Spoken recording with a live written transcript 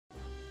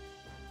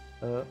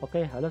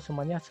Oke, halo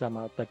semuanya,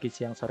 selamat pagi,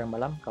 siang, sore,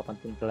 malam,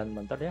 kapanpun kalian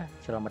nonton ya.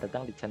 Selamat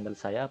datang di channel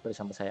saya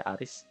bersama saya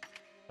Aris.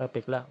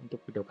 Baiklah,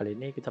 untuk video kali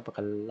ini kita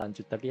bakal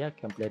lanjut lagi ya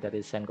gameplay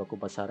dari Sengoku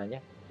Basaranya.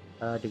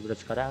 Di video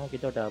sekarang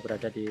kita udah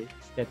berada di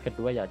stage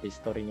kedua ya, di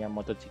storynya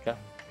Motochika.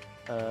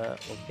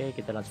 Oke,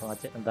 kita langsung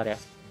aja. Ntar ya,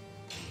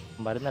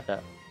 kemarin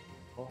ada,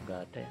 oh nggak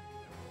ada ya.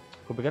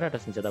 Aku pikir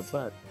ada senjata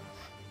baru.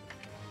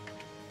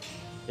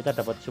 Kita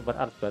dapat super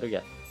art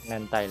baru ya,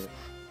 Nentail.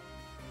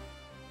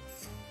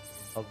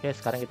 Oke,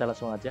 sekarang kita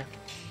langsung aja.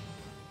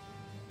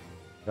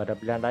 Gak ada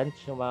pilihan lain,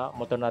 cuma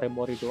motonari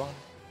mori doang.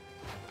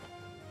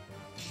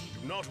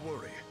 Do not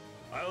worry.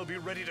 I'll be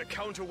ready to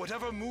counter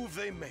whatever move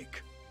they make.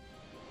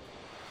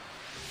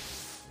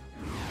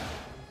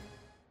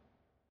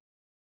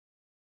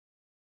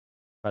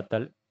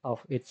 Battle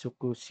of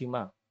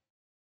Itsukushima.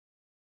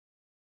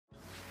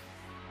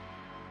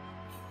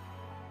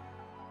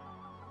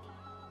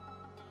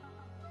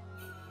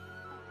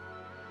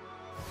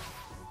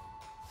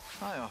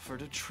 I offered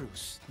a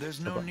truce.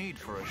 There's no need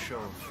for a show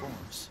of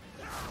force.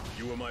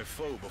 You were my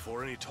foe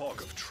before any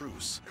talk of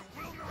truce,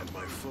 and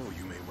my foe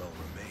you may well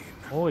remain.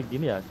 Oh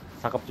gini ya,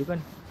 cakep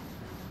juga nih.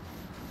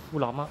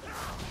 Lama.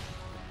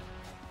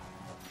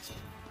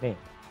 Nih,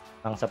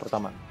 bangsa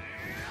pertama.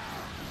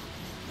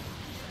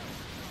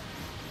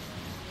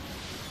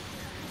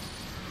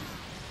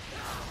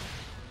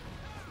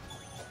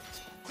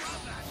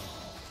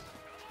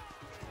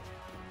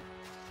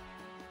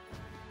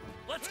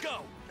 Let's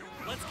go.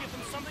 Let's give them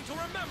something to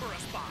remember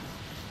us by.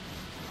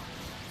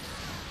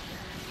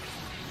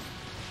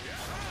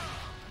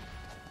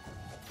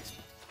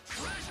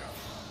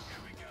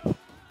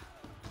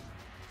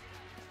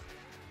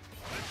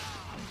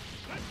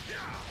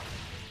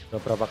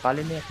 Beberapa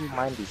kali nih aku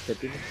main di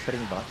stage ini, sering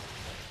banget.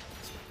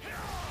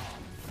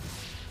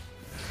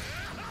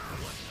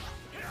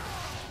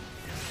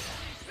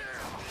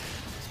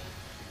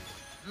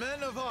 Men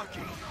of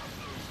Aki,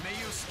 may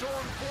you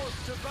storm forth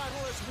to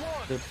battle as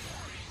one.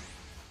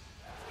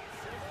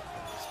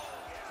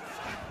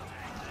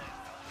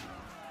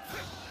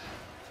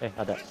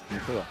 Ada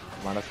musuh ya,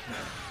 mana sih?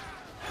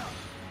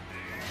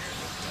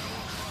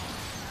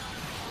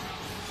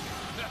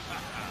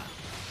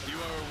 You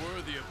are a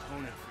worthy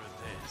opponent for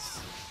this,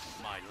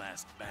 my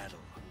last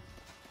battle.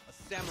 A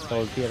samurai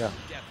Soldier lah,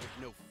 death with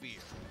no fear.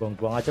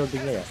 buang-buang aja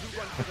ultinya ya. Who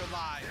run for their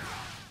lives.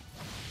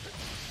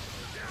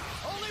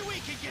 Only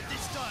we can get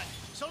this done.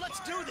 So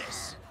let's do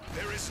this.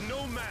 There is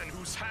no man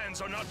whose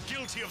hands are not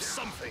guilty of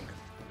something.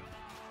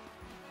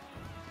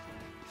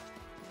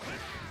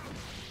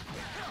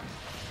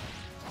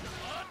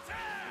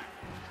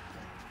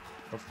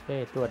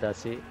 Oke, itu ada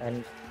si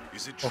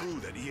Is it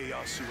true that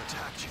Ieyasu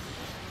attacked you?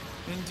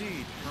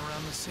 Indeed,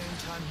 around the same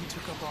time he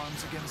took up arms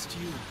against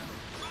you.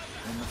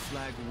 And the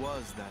flag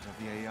was that of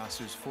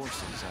Ieyasu's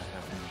forces, I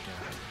have no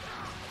doubt.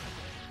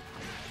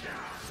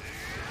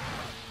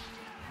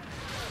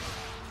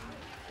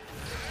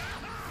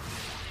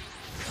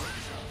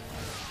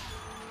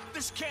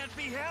 This can't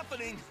be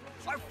happening.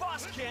 Our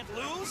boss can't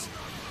lose.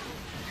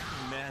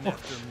 Man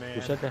after man.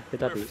 Buset ya,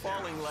 kita We're di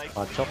falling like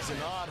pacok. leaves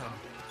in autumn.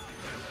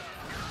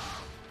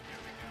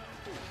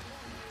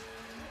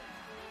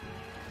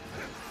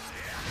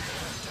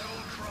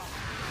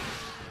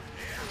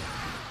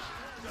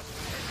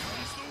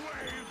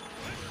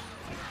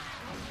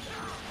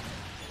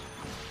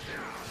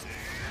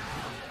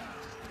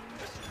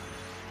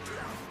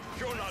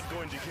 You're not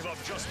going to give up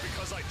just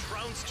because I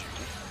trounced you.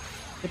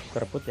 Sip,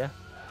 kerebut ya.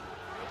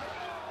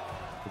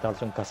 Kita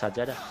langsung gas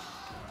aja dah.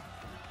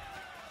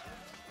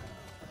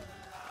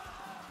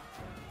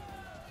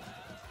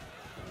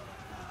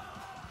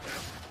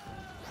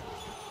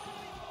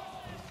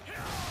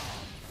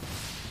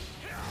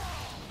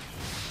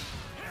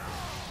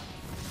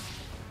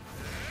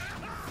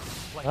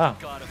 Like the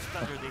god of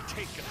thunder, they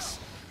take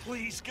us.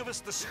 Please give us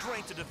the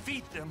strength to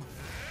defeat them.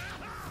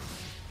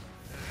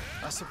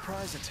 A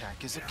surprise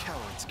attack is a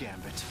coward's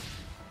gambit.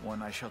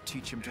 One I shall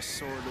teach him to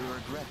sorely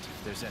regret if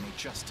there's any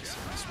justice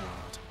in this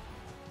world.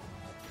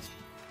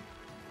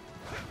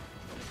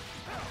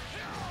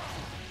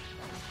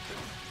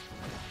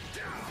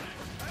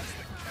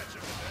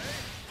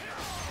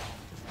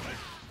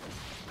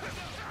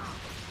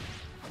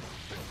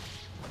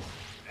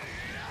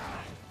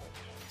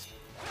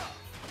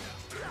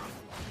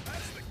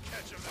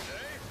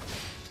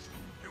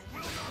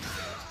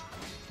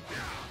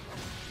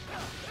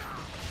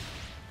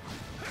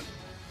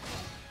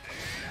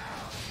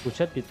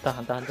 Buset,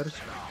 ditahan-tahan terus.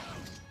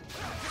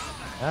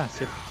 Ah,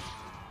 sip.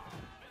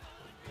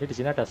 Jadi di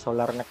sini ada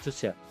solar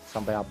nexus ya,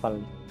 sampai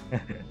apal.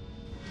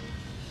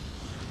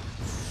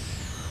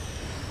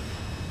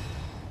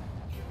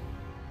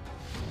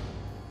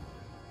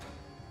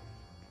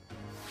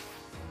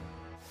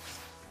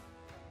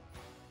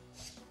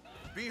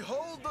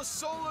 Behold the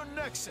solar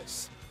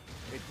nexus.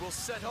 It will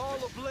set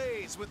all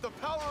ablaze with the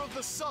power of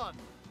the sun.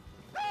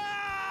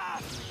 Ah!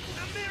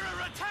 The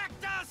mirror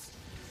attacked us!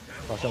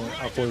 Langsung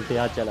aku ulti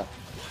aja lah.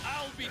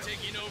 I'll be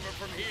taking over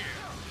from here.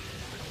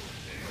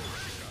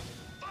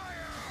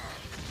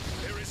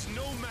 There is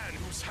no man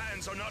whose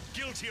hands are not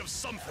guilty of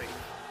something.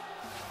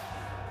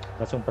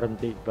 Langsung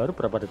berhenti. Baru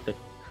berapa detik?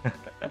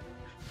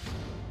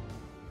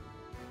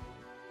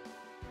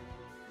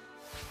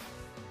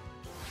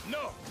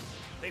 No,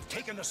 they've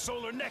taken the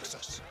solar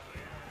nexus.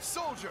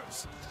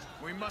 Soldiers,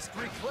 we must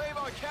reclaim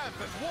our camp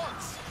at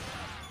once.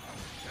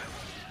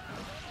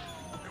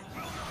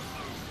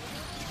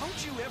 Don't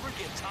you ever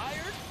get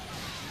tired?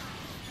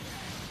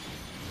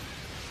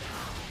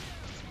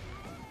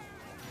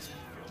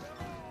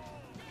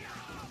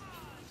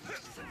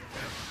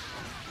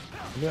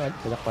 Ini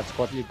banyak part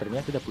squad leadernya,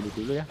 kita bunuh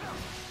dulu ya.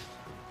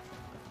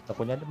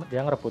 Takutnya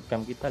dia ngerebut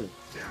camp kita loh.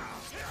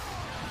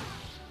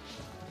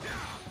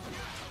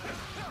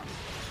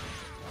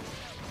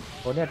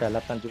 Oh, ini ada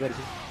latan juga di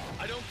sini.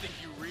 I don't think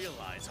you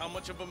realize how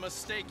much of a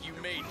mistake you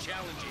made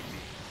challenging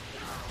me.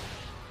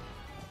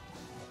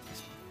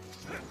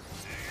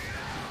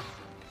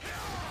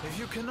 If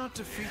you cannot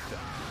defeat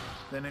them,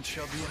 then it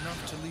shall be enough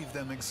to leave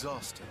them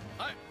exhausted.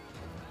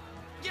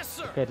 Yes,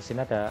 sir. Oke, di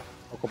sini ada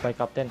Occupy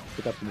Captain,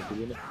 kita bunuh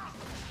dulu nih.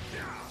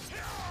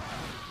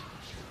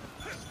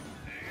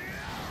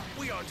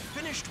 We aren't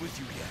finished with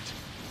you yet.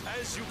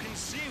 As you can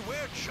see,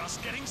 we're just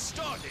getting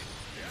started.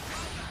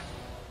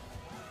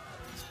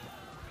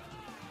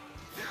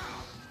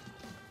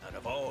 Out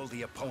of all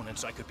the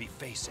opponents I could be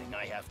facing,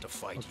 I have to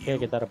fight Oke, you.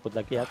 kita rebut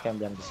lagi ya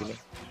camp yang di sini.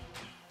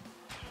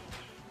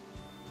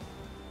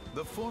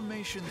 The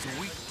formation's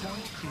weak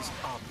point is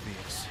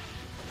obvious.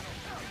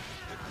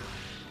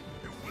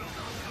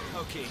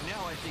 Okay,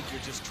 now I think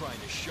you're just trying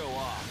to show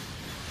off.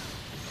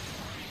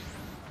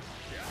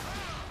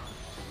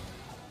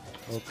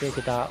 Oke,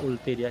 kita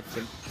ulti dia di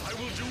sini. I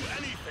will do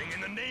anything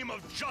in the name of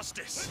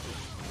justice.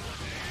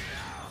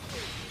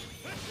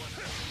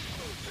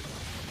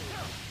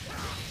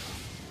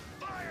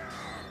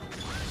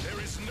 There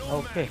is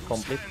no Oke, man whose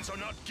komplit. hands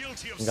are not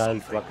guilty of Tinggal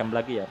something. 2 camp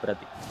lagi ya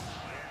berarti.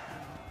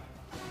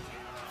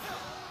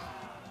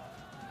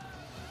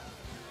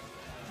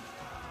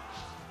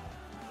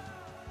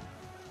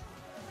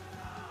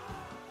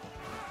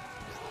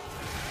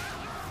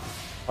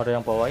 Ada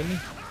yang bawa ini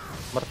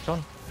mercon.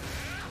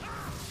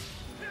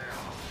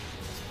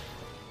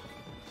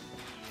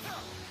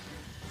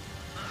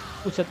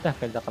 Buset dah,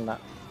 kita kena.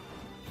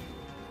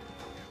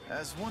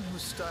 As one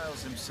who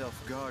styles himself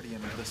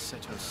guardian of the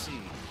Seto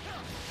Sea,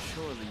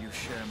 surely you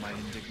share my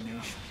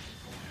indignation.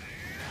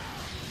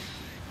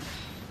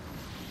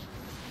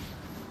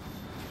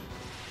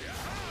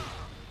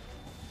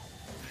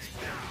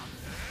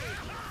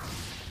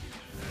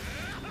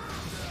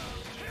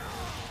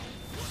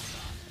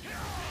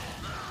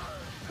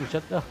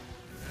 Buset dah.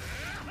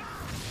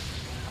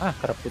 Ah,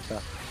 kerebut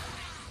dah.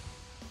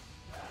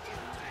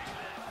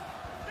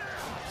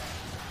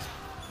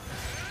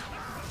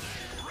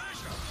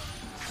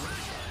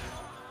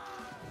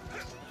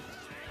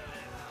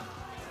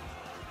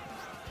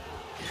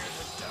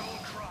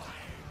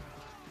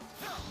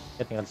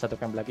 Ya, tinggal 1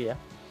 camp lagi ya.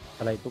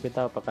 Setelah itu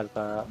kita bakal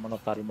ke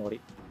monotari mori.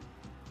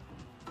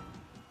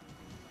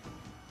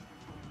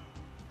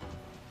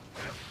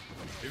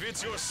 If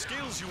it's your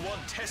skills you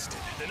want tested,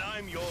 then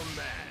I'm your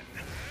man.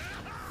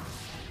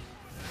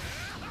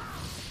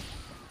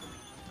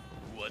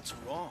 What's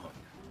wrong?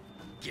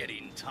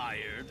 Getting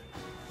tired?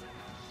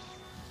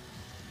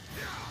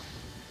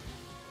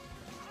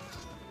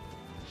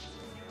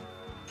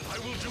 I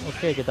will do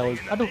Oke, kita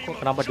ulti. anything in the Aduh, name kok of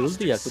kenapa di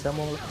ulti ya? justice. Kita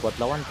mau buat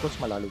lawan terus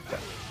malah lupa.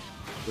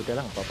 Udah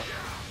lah, nggak apa-apa.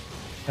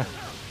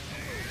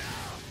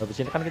 Habis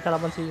ini kan kita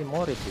lawan si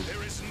Mori sih.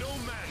 There is no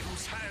man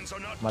whose hands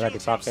are not Malah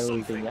guilty of dipakai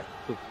something. ultinya.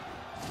 Tuh.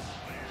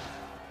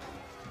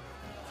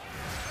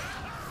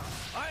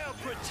 I'll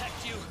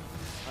protect you.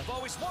 I've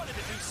always wanted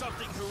to do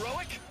something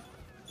heroic.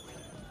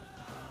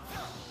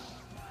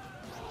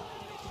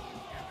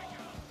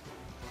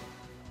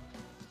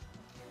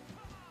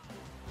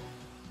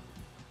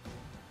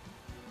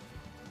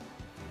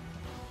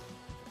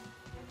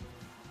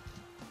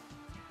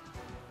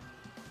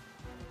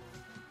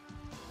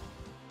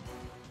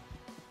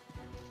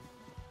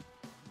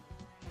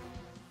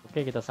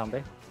 Oke, kita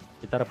sampai.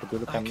 Kita rebut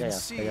dulu I campnya can ya,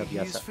 see kayak he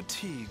is biasa.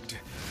 fatigued.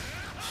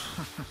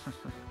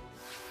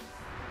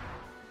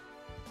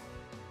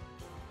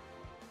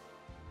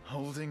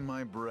 Holding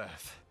my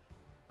breath,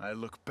 I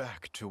look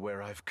back to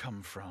where I've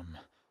come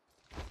from.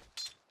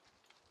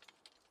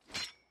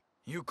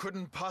 You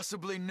couldn't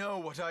possibly know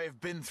what I have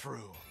been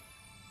through.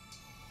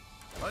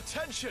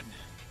 Attention!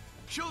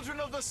 Children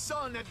of the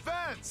sun,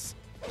 advance!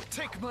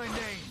 Take my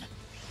name,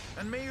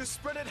 and may you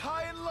spread it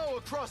high and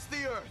low across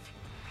the earth.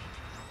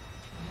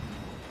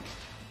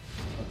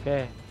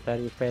 Oke,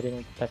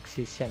 delivering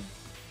tactician.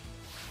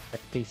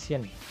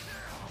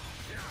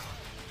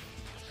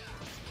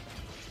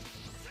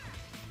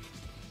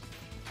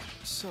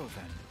 So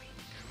then,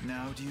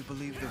 now do you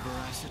believe the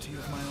veracity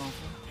of my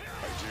offer?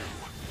 I do.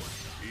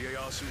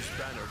 Ieyasu's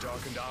banner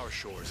darkened our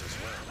shores as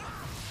well.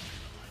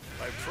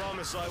 I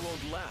promise I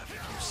won't laugh if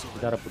you Kita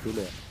surrender. rebut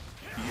dulu ya.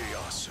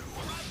 Ieyasu,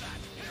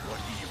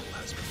 what evil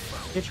has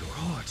befouled It- your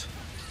heart?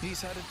 He's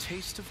had a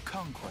taste of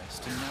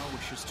conquest and now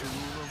wishes to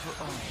rule over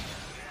all.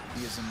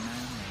 He is a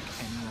man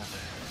like any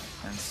other.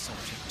 and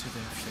subject to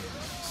their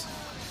failings.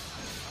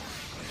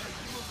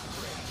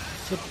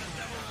 Sip.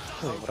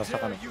 How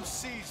Merasakan. dare you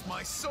seize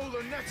my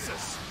solar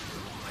nexus?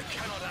 I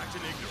cannot act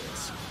in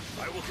ignorance.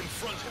 I will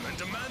confront him and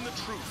demand the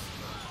truth.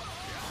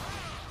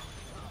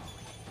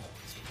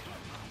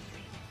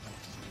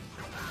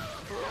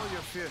 For all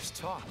your fierce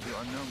talk, you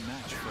are no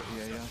match for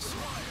Ieyasu.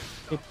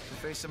 Sip. To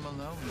face him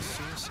alone is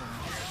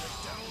suicide.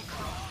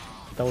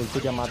 Kita ulti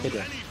dia mati Do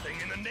dia. anything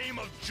in the name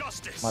of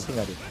justice. Mati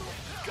nggak dia?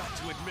 Got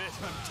to admit,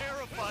 I'm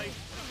terrified,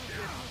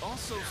 yet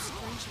also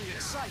strangely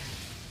excited.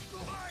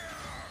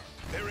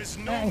 There is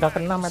no nggak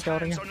kena man whose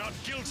meteornya. hands are not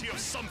guilty of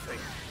something.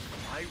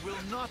 I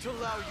will not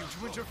allow you to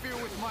interfere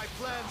with my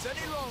plans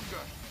any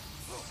longer.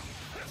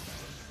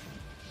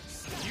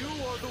 You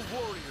are the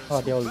warriors.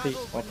 Oh, dia who ulti.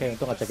 battled Oke, beneath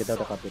untung aja the kita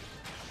udah sun. kabur.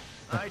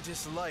 I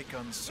dislike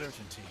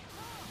uncertainty.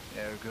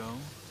 Ergo,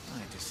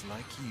 I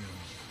dislike you.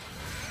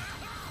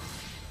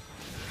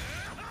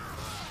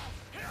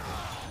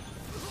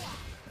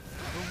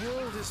 The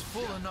world is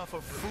full enough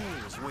of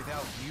fools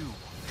without you.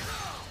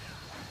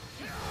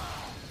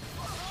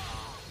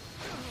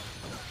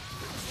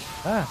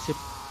 Ah, sip.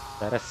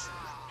 Beres.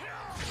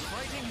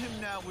 Fighting him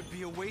now would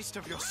be a waste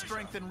of your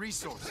strength and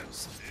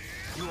resources.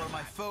 You are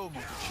my foe,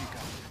 Motochika,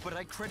 but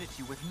I credit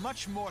you with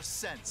much more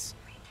sense.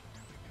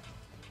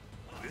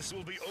 This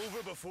will be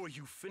over before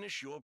you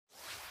finish your...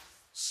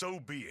 So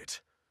be it.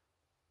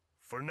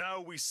 For now,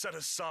 we set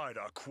aside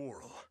our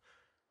quarrel.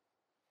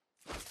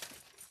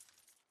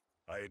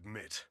 I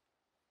admit,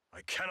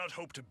 I cannot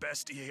hope to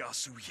best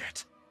Ieyasu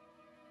yet.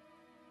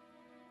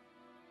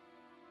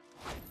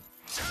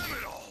 Damn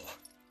it all!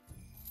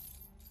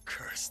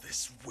 Curse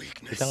this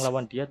weakness. Kita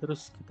ngelawan dia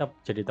terus kita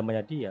jadi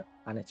temannya dia.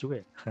 Aneh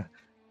juga ya.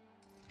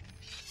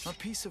 A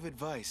piece of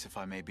advice, if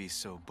I may be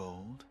so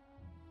bold.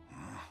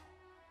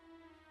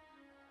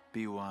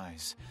 Be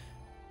wise,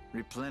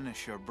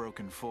 replenish your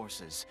broken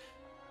forces,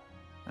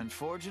 and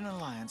forge an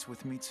alliance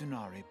with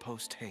Mitsunari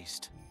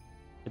post-haste.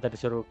 Kita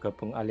disuruh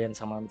gabung alien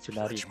sama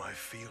Mitsunari. Pledge my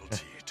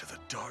fealty to the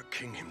Dark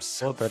King Oh,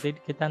 himself. berarti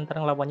kita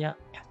ntar ngelawannya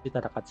di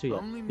Tadakatsu ya?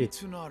 Only Di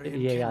Mitsunari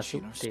and Ieyasu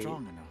Kenshin are di,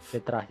 strong enough. di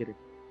terakhir.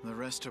 The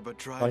rest are but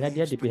dry Soalnya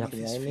dia leaves di beneath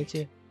pihaknya his ini feet.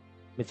 sih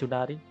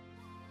Mitsunari.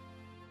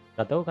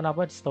 Gak tahu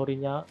kenapa di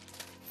storynya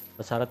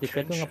Basara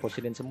TV itu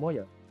ngeposinin semua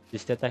ya. Di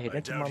state I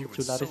akhirnya cuma doubt he would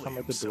Mitsunari sully sama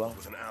itu doang. himself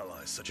with an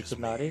ally such as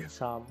Mitsunari me.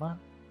 sama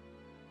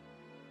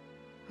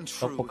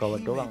True, pegawai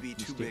he doang. may be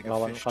too Mesti big a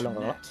lawan fish kalau to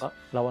nggak net.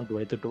 lawan dua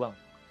itu doang.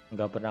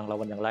 Nggak pernah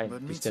lawan yang lain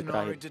But di state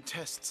Mitsunari terakhir.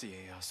 detests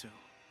Ieyasu.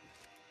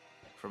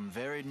 From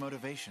varied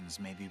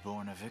motivations may be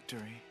born a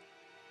victory.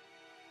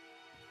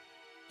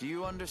 Do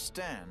you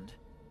understand?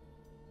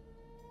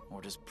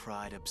 Or does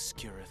pride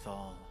obscureth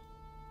all?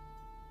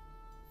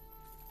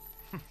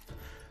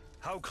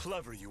 How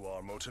clever you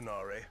are,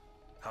 Motonari.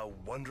 How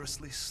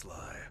wondrously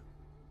sly.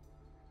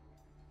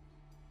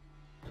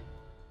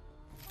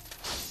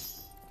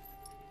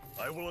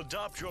 I will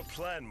adopt your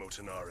plan,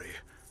 Motonari.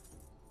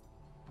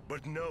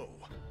 But know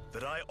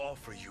that I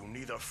offer you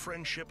neither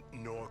friendship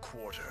nor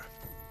quarter.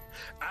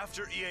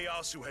 After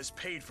Ieyasu has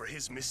paid for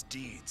his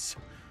misdeeds,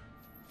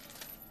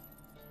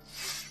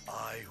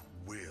 I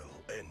will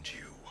end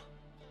you.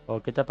 Oh,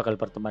 kita bakal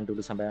berteman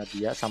dulu sampai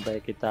dia sampai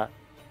kita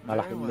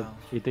ngalahin Very well.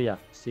 itu ya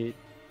si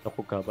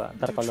Tokugawa.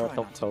 Ntar Do kalau try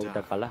not to Tokugawa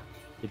udah die. kalah,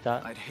 kita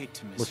I'd hate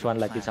to miss musuhan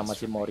your lagi plans sama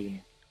si for Mori me.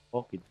 ini.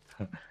 Oh gitu.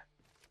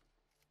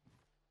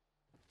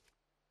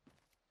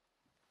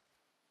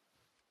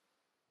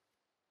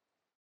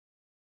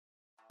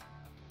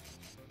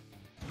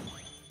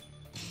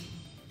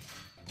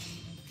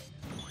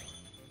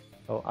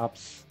 Oh,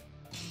 ups.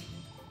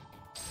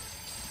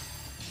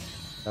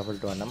 Level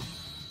 26.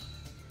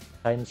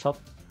 Time shot.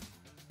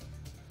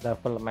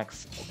 Level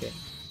max. Oke.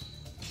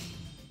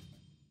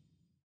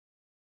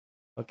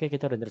 Oke,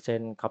 kita udah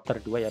nyelesain chapter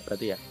 2 ya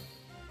berarti ya.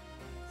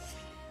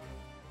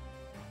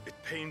 It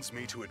pains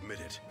me to admit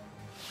it.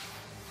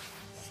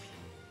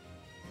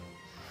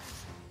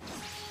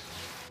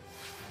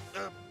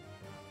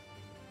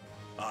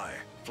 I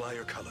fly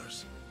your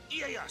colors.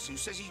 Ieyasu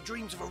says he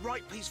dreams of a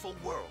right peaceful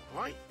world,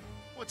 right?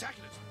 Well,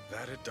 attacking us.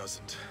 That it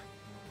doesn't.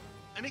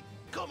 And it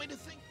got me to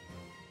think.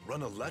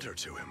 Run a letter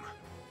to him.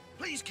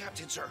 Please,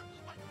 Captain, sir.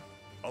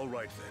 All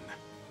right then.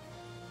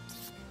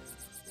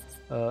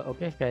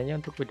 Oke, kayaknya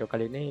untuk video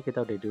kali ini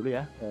kita udah dulu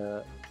ya.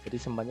 Jadi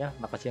semuanya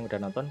makasih yang udah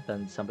nonton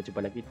dan sampai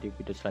jumpa lagi di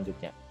video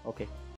selanjutnya. Oke.